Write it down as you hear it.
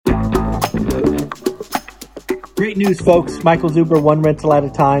Great news, folks. Michael Zuber, One Rental at a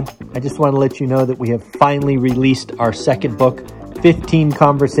Time. I just want to let you know that we have finally released our second book, 15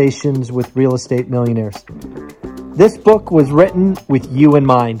 Conversations with Real Estate Millionaires. This book was written with you in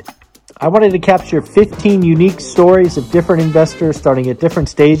mind. I wanted to capture 15 unique stories of different investors starting at different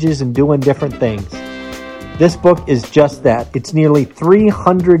stages and doing different things. This book is just that. It's nearly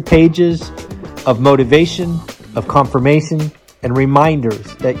 300 pages of motivation, of confirmation, and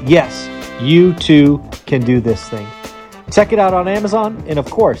reminders that yes, you too can do this thing. Check it out on Amazon, and of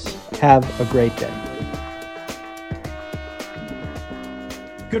course, have a great day.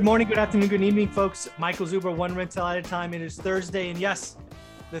 Good morning, good afternoon, good evening, folks. Michael Zuber, One Rental at a Time. It is Thursday, and yes,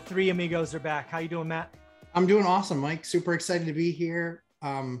 the three amigos are back. How you doing, Matt? I'm doing awesome, Mike. Super excited to be here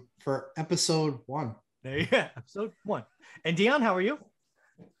for episode 1. There you go, episode 1. And Dion, how are you?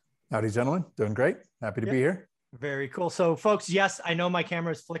 Howdy, gentlemen. Doing great. Happy to be here. Very cool. So, folks, yes, I know my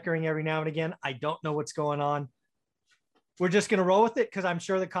camera is flickering every now and again. I don't know what's going on. We're just going to roll with it because I'm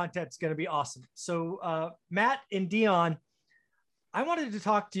sure the content's going to be awesome. So, Matt and Dion, I wanted to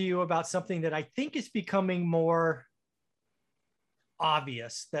talk to you about something that I think is becoming more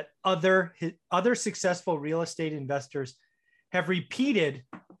obvious, that other successful real estate investors have repeated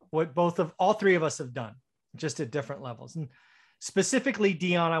what all three of us have done, just at different levels. And specifically,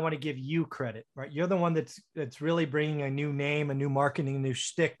 Dion, I want to give you credit, right? You're the one that's really bringing a new name, a new marketing, a new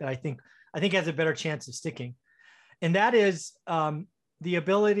shtick that I think has a better chance of sticking. And that is the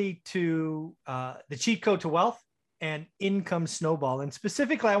ability to the cheat code to wealth and income snowball. And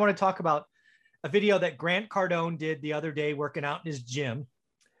specifically, I want to talk about a video that Grant Cardone did the other day working out in his gym.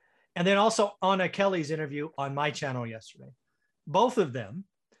 And then also Anna Kelly's interview on my channel yesterday. Both of them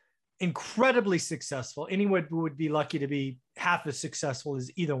incredibly successful. Anyone would be lucky to be half as successful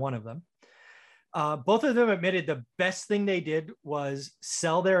as either one of them. Both of them admitted the best thing they did was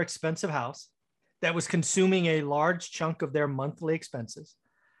sell their expensive house that was consuming a large chunk of their monthly expenses,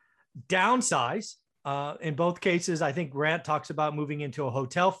 downsize. In both cases, I think Grant talks about moving into a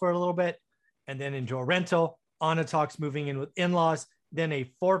hotel for a little bit and then into a rental. Anna talks moving in with in-laws, then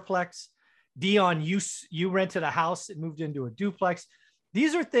a fourplex. Dion, you rented a house and moved into a duplex.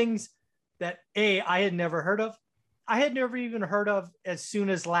 These are things that I had never heard of. I had never even heard of as soon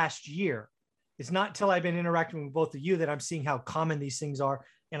as last year. It's not until I've been interacting with both of you that I'm seeing how common these things are.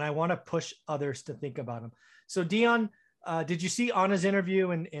 And I want to push others to think about them. So Dion, did you see Anna's interview?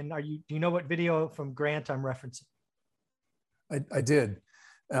 And do you know what video from Grant I'm referencing? I did.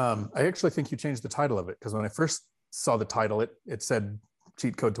 I actually think you changed the title of it because when I first saw the title, it said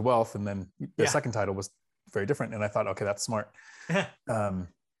cheat code to wealth. And then the second title was very different. And I thought, okay, that's smart.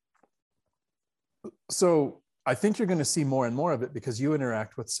 So I think you're going to see more and more of it because you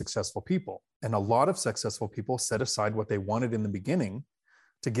interact with successful people. And a lot of successful people set aside what they wanted in the beginning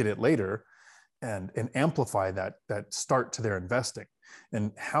to get it later and amplify that start to their investing.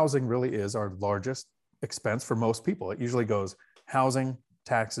 And housing really is our largest expense for most people. It usually goes housing,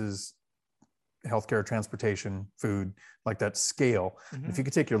 taxes, healthcare, transportation, food, like that scale. Mm-hmm. If you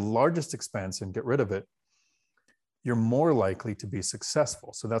could take your largest expense and get rid of it, you're more likely to be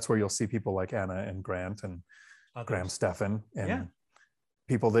successful. So that's where you'll see people like Anna and Grant and Graham Stephan and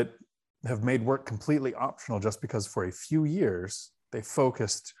people that have made work completely optional just because for a few years, they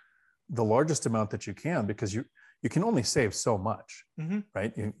focused the largest amount that you can because you can only save so much,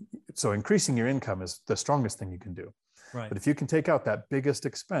 right? So increasing your income is the strongest thing you can do. Right. But if you can take out that biggest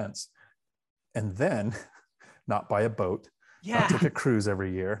expense and then not buy a boat, not take a cruise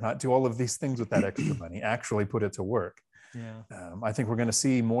every year, not do all of these things with that extra money, actually put it to work. I think we're going to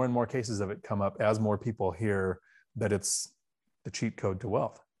see more and more cases of it come up as more people hear that it's the cheat code to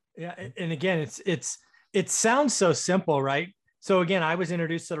wealth. Yeah. And again, it sounds so simple, right? So again, I was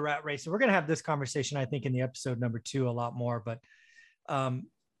introduced to the rat race, and we're going to have this conversation, I think, in the episode number 2 a lot more, but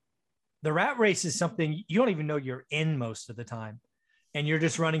the rat race is something you don't even know you're in most of the time. And you're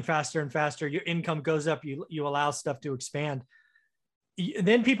just running faster and faster. Your income goes up. You allow stuff to expand.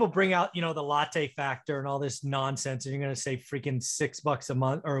 Then people bring out, the latte factor and all this nonsense. And you're going to say freaking $6 a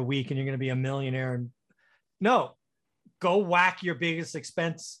month or a week, and you're going to be a millionaire. And no, go whack your biggest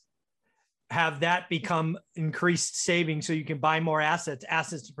expense. Have that become increased savings so you can buy more assets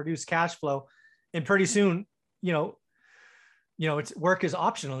to produce cash flow. And pretty soon, it's work is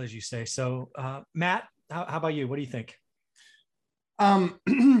optional, as you say. So Matt, how about you? What do you think?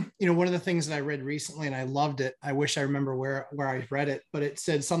 One of the things that I read recently and I loved it, I wish I remember where I read it, but it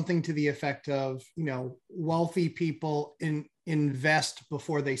said something to the effect of, wealthy people invest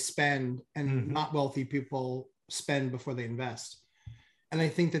before they spend and not wealthy people spend before they invest. And I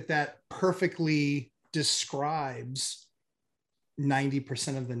think that perfectly describes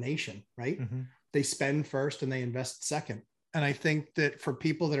 90% of the nation, right? they spend first and they invest second. And I think that for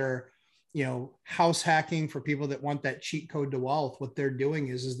people that are, house hacking, for people that want that cheat code to wealth, what they're doing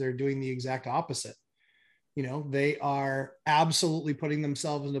is they're doing the exact opposite. They are absolutely putting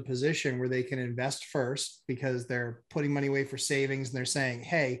themselves in a position where they can invest first because they're putting money away for savings, and they're saying,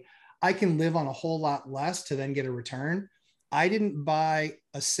 hey, I can live on a whole lot less to then get a return. I didn't buy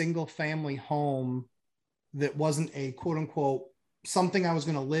a single family home that wasn't a quote unquote something I was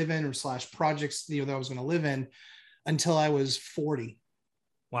going to live in or / projects that I was going to live in until I was 40.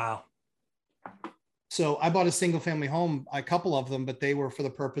 Wow. So I bought a single family home, a couple of them, but they were for the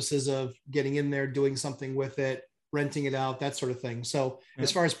purposes of getting in there, doing something with it, renting it out, that sort of thing. So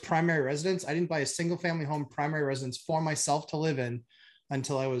as far as primary residence, I didn't buy a single family home primary residence for myself to live in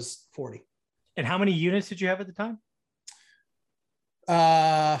until I was 40. And how many units did you have at the time?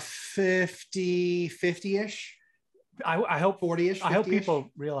 50-ish. I hope 40-ish. I hope people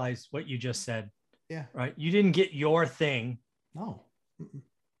realize what you just said. Yeah. Right. You didn't get your thing. No.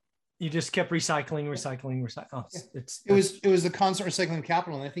 You just kept recycling. Oh, yeah. It was the constant recycling of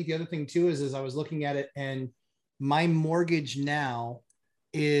capital. And I think the other thing too is I was looking at it, and my mortgage now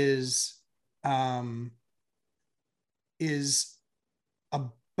is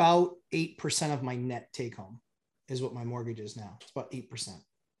about 8% of my net take home is what my mortgage is now. It's about 8%.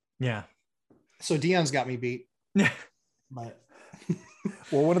 Yeah. So Dion's got me beat. Yeah. But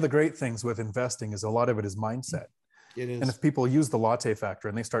well, one of the great things with investing is a lot of it is mindset. It is. And if people use the latte factor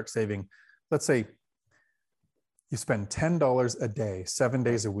and they start saving, let's say you spend $10 a day, 7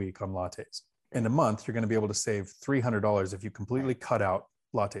 days a week on lattes. In a month, you're going to be able to save $300 if you completely cut out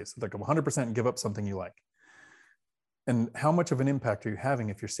lattes, like 100% and give up something you like. And how much of an impact are you having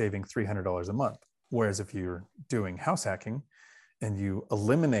if you're saving $300 a month? Whereas if you're doing house hacking and you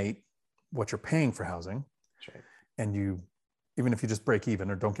eliminate what you're paying for housing, that's right. And even if you just break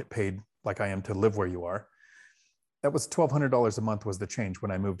even or don't get paid like I am to live where you are, that was $1,200 a month was the change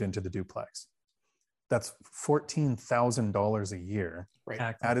when I moved into the duplex. That's $14,000 a year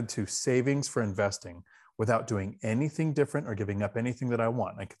added to savings for investing without doing anything different or giving up anything that I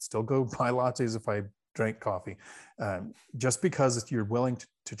want. I could still go buy lattes if I drank coffee. Just because you're willing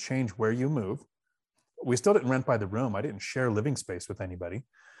to change where you move. We still didn't rent by the room. I didn't share living space with anybody.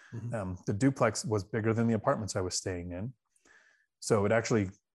 Mm-hmm. The duplex was bigger than the apartments I was staying in. So it actually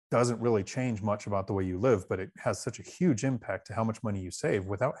doesn't really change much about the way you live, but it has such a huge impact to how much money you save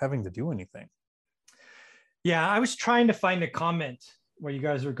without having to do anything. Yeah, I was trying to find a comment where you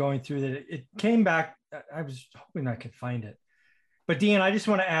guys were going through that. It came back. I was hoping I could find it. But Dean, I just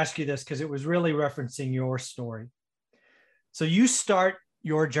want to ask you this because it was really referencing your story. So you start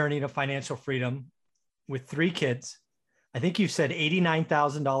your journey to financial freedom with 3 kids. I think you said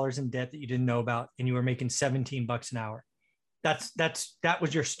 $89,000 in debt that you didn't know about, and you were making $17 an hour. That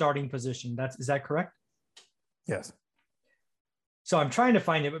was your starting position. Is that correct? Yes. So I'm trying to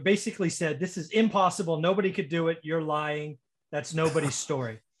find it, but basically said, this is impossible. Nobody could do it. You're lying. That's nobody's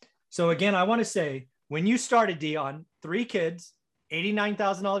story. So again, I want to say, when you started, Dion, 3 kids,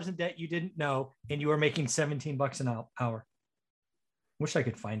 $89,000 in debt you didn't know, and you were making $17 an hour. Wish I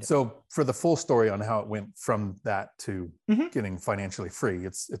could find it. So for the full story on how it went from that to getting financially free,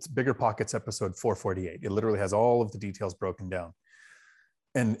 it's Bigger Pockets episode 448. It literally has all of the details broken down.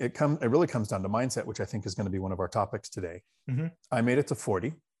 And it really comes down to mindset, which I think is going to be one of our topics today. Mm-hmm. I made it to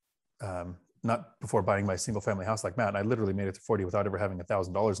 40, not before buying my single family house like Matt. I literally made it to 40 without ever having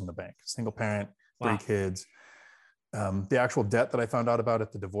 $1,000 in the bank. Single parent, 3 kids. The actual debt that I found out about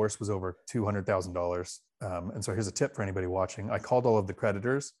at the divorce was over $200,000. And so here's a tip for anybody watching. I called all of the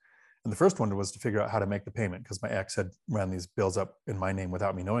creditors, and the first one was to figure out how to make the payment because my ex had ran these bills up in my name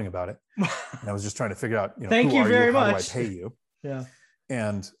without me knowing about it. And I was just trying to figure out, Thank you very much. How do I pay you? Yeah.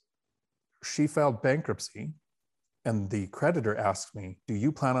 And she filed bankruptcy, and the creditor asked me, do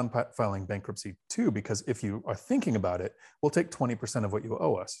you plan on filing bankruptcy too? Because if you are thinking about it, we'll take 20% of what you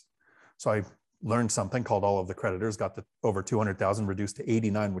owe us. So I learned something, called all of the creditors, got the over 200,000 reduced to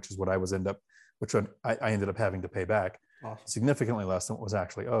 89, which is what I ended up having to pay back. Awesome. Significantly less than what was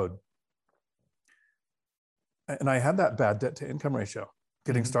actually owed. And I had that bad debt to income ratio.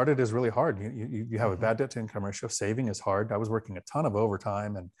 Getting started is really hard. You have a bad debt to income ratio. Saving is hard. I was working a ton of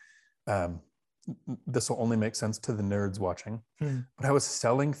overtime, and this will only make sense to the nerds watching, but I was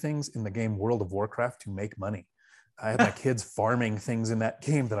selling things in the game World of Warcraft to make money. I had my kids farming things in that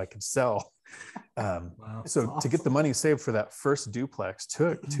game that I could sell. Wow, so awesome. To get the money saved for that first duplex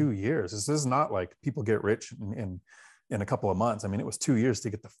took 2 years. This is not like people get rich in in a couple of months. I mean, it was 2 years to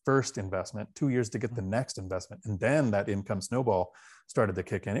get the first investment, 2 years to get the next investment. And then that income snowball started to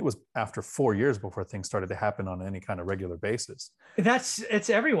kick in. It was after 4 years before things started to happen on any kind of regular basis. It's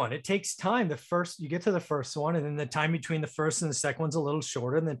everyone. It takes time. You get to the first one, and then the time between the first and the second one's a little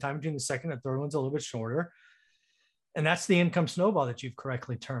shorter. And then time between the second and third one's a little bit shorter. And that's the income snowball that you've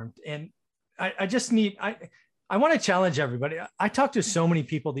correctly termed. And I want to challenge everybody. I talk to so many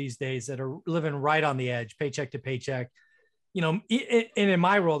people these days that are living right on the edge, paycheck to paycheck. And in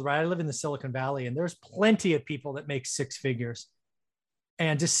my world, right, I live in the Silicon Valley, and there's plenty of people that make six figures.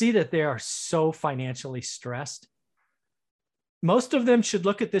 And to see that they are so financially stressed, most of them should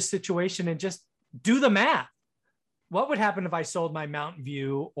look at this situation and just do the math. What would happen if I sold my Mountain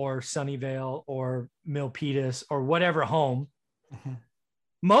View or Sunnyvale or Milpitas or whatever home? Mm-hmm.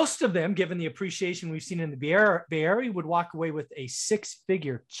 Most of them, given the appreciation we've seen in the Bay Area, would walk away with a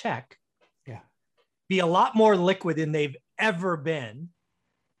six-figure check. Yeah. Be a lot more liquid than they've ever been.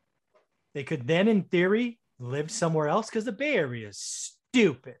 They could then, in theory, live somewhere else, because the Bay Area is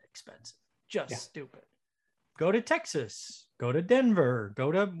stupid expensive. Just stupid. Go to Texas, go to Denver,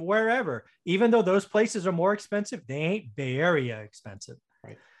 go to wherever. Even though those places are more expensive, they ain't Bay Area expensive.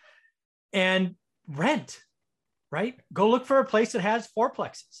 Right. And rent. Right? Go look for a place that has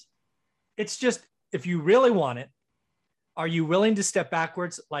fourplexes. It's just, if you really want it, are you willing to step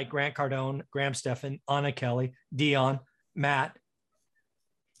backwards like Grant Cardone, Graham Stephan, Anna Kelly, Dion, Matt?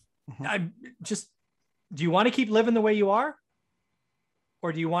 Mm-hmm. Do you want to keep living the way you are?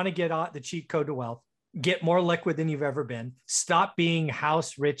 Or do you want to get the cheat code to wealth, get more liquid than you've ever been, stop being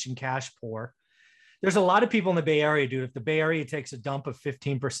house rich and cash poor? There's a lot of people in the Bay Area, dude. If the Bay Area takes a dump of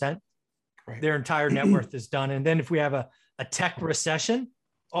 15%, right, their entire net worth is done. And then if we have a tech recession,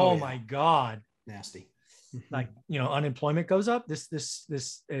 my God, nasty. Like, unemployment goes up.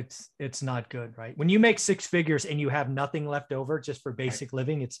 It's not good, right? When you make six figures and you have nothing left over just for basic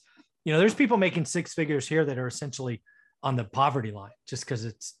living, it's, there's people making six figures here that are essentially on the poverty line just because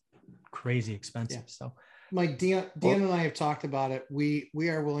it's crazy expensive. Yeah. So Mike, Dion and I have talked about it. We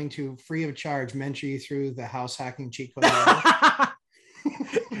are willing to, free of charge, mentor you through the house hacking cheat code.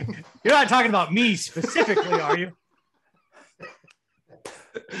 You're not talking about me specifically, are you?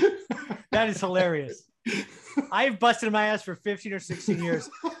 That is hilarious. I've busted my ass for 15 or 16 years.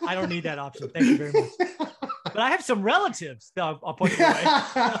 I don't need that option. Thank you very much. But I have some relatives that I'll put you away.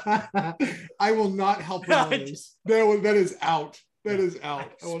 I will not help relatives. That is out. That is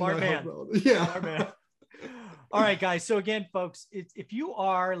out. Smart man. Yeah. Smart man. All right, guys. So again, folks, if you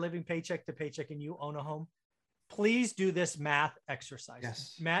are living paycheck to paycheck and you own a home, please do this math exercise.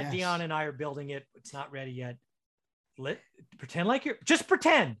 Yes. Matt, yes. Dion, and I are building it. It's not ready yet. Pretend like just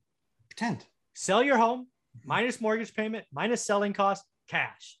pretend. Sell your home, minus mortgage payment, minus selling cost,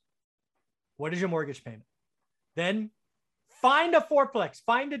 cash. What is your mortgage payment? Then find a fourplex,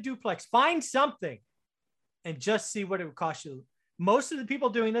 find a duplex, find something, and just see what it would cost you. Most of the people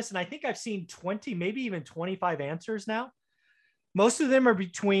doing this, and I think I've seen 20, maybe even 25 answers now. Most of them are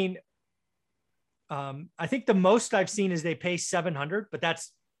between, I think the most I've seen is they pay $700, but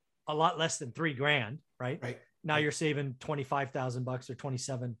that's a lot less than $3,000, right? Right. Now you're saving $25,000 or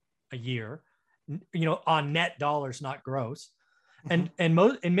 27 a year, on net dollars, not gross. Mm-hmm.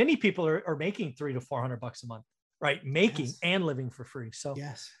 And many people are making $300 to $400 a month, right? Making and living for free. So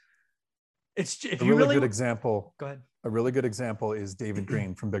yes, it's if a you really good example. Go ahead. A really good example is David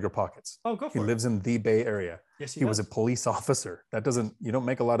Green from Bigger Pockets. Oh, go for it. He lives in the Bay Area. Yes, he was a police officer. You don't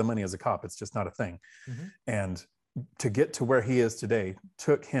make a lot of money as a cop. It's just not a thing. Mm-hmm. And to get to where he is today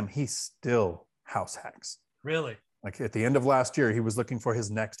he still house hacks. Really? Like at the end of last year, he was looking for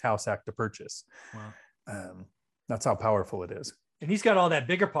his next house hack to purchase. Wow. That's how powerful it is. And he's got all that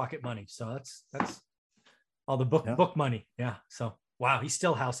Bigger Pocket money. So that's all the book money. Yeah. So, wow. He's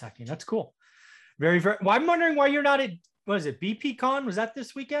still house hacking. That's cool. Very, very. Well, I'm wondering why you're not at, what is it? BP Con? Was that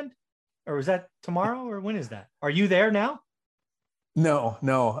this weekend or was that tomorrow or when is that? Are you there now? No.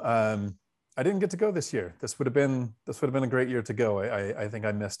 I didn't get to go this year. This would have been a great year to go. I think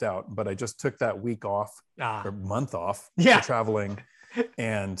I missed out, but I just took that week off or month off for traveling.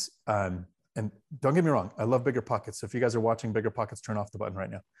 And don't get me wrong, I love Bigger Pockets. So if you guys are watching Bigger Pockets, turn off the button right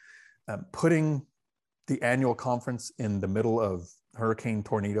now. Putting the annual conference in the middle of hurricane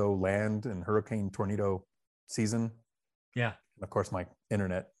tornado land and hurricane tornado season. Yeah. And of course, my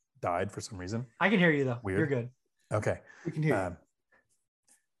internet died for some reason. I can hear you though. Weird. You're good. Okay. We can hear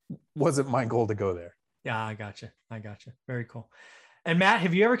you. Wasn't my goal to go there. Yeah, I gotcha. Very cool. And Matt,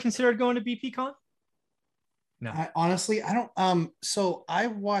 have you ever considered going to BP Con? No. Honestly, I don't. So I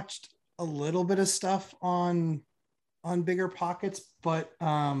watched a little bit of stuff on Bigger Pockets, but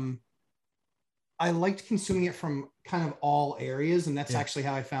I liked consuming it from kind of all areas. And that's Yeah. actually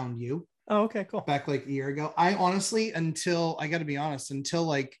how I found you Oh, okay, cool. back like a year ago. I honestly, I got to be honest, until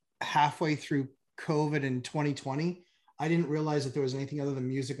like halfway through COVID in 2020, I didn't realize that there was anything other than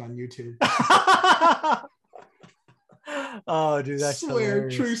music on YouTube. Oh, dude, that's Swear,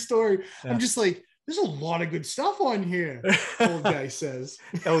 hilarious. true story. Yeah. I'm just like, there's a lot of good stuff on here. Old guy says.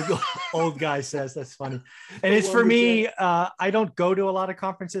 Old guy says. That's funny. And I it's for love me. I don't go to a lot of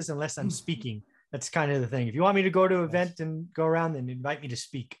conferences unless I'm speaking. That's kind of the thing. If you want me to go to an event and go around, then invite me to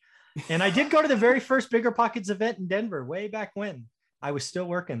speak. And I did go to the very first Bigger Pockets event in Denver way back when. I was still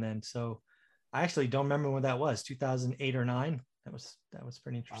working then, so I actually don't remember when that was. 2008 or 9. That was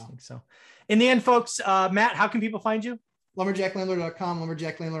pretty interesting. Wow. So, in the end, folks, Matt, how can people find you? Lumberjacklandlord.com,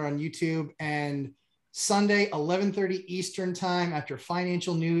 Lumberjack Landlord on YouTube, and Sunday, 11:30 Eastern time after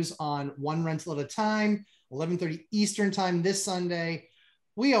financial news on One Rental at a Time, 11:30 Eastern time this Sunday.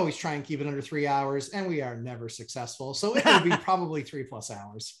 We always try and keep it under 3 hours, and we are never successful. So it will be probably 3+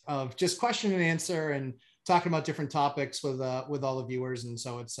 hours of just question and answer and talking about different topics with all the viewers. And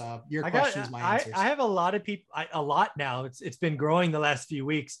so it's your questions, my answers. I have a lot of people, a lot now. It's been growing the last few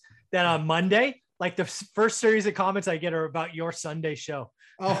weeks, that on Monday, like the first series of comments I get are about your Sunday show.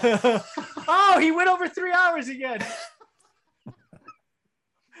 Oh, oh, he went over 3 hours again.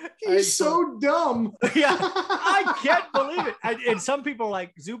 He's so dumb. Yeah, I can't believe it. And some people are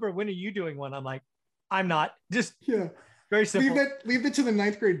like, Zuber, when are you doing one? I'm like, I'm not. Just very simple. Leave it to the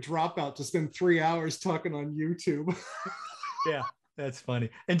 9th grade dropout to spend 3 hours talking on YouTube. Yeah, that's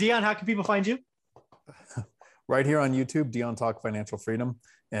funny. And Dion, how can people find you? Right here on YouTube, Dion Talk Financial Freedom.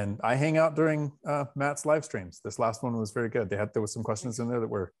 And I hang out during Matt's live streams. This last one was very good. There was some questions in there that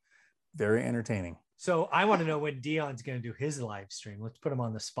were very entertaining. So I want to know when Dion's going to do his live stream. Let's put him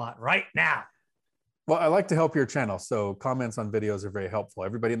on the spot right now. Well, I like to help your channel. So comments on videos are very helpful.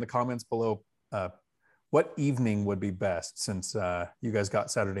 Everybody in the comments below, what evening would be best, since you guys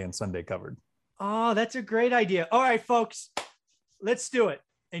got Saturday and Sunday covered? Oh, that's a great idea. All right, folks, let's do it.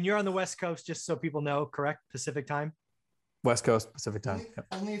 And you're on the West Coast, just so people know, correct? Pacific time? West Coast, Pacific time.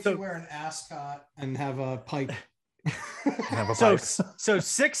 Only if you wear an ascot and have a pipe. So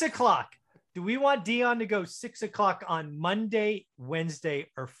 6 o'clock. Do we want Dion to go 6 o'clock on Monday, Wednesday,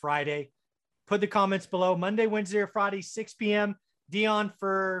 or Friday? Put the comments below. Monday, Wednesday, or Friday, 6 p.m. Dion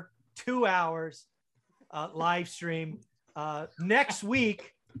for 2 hours live stream. Next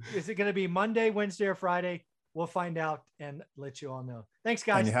week, is it going to be Monday, Wednesday, or Friday? We'll find out and let you all know. Thanks,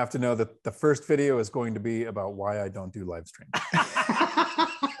 guys. And you have to know that the first video is going to be about why I don't do live stream.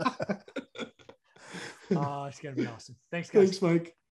 Oh, it's going to be awesome. Thanks, guys. Thanks, Mike.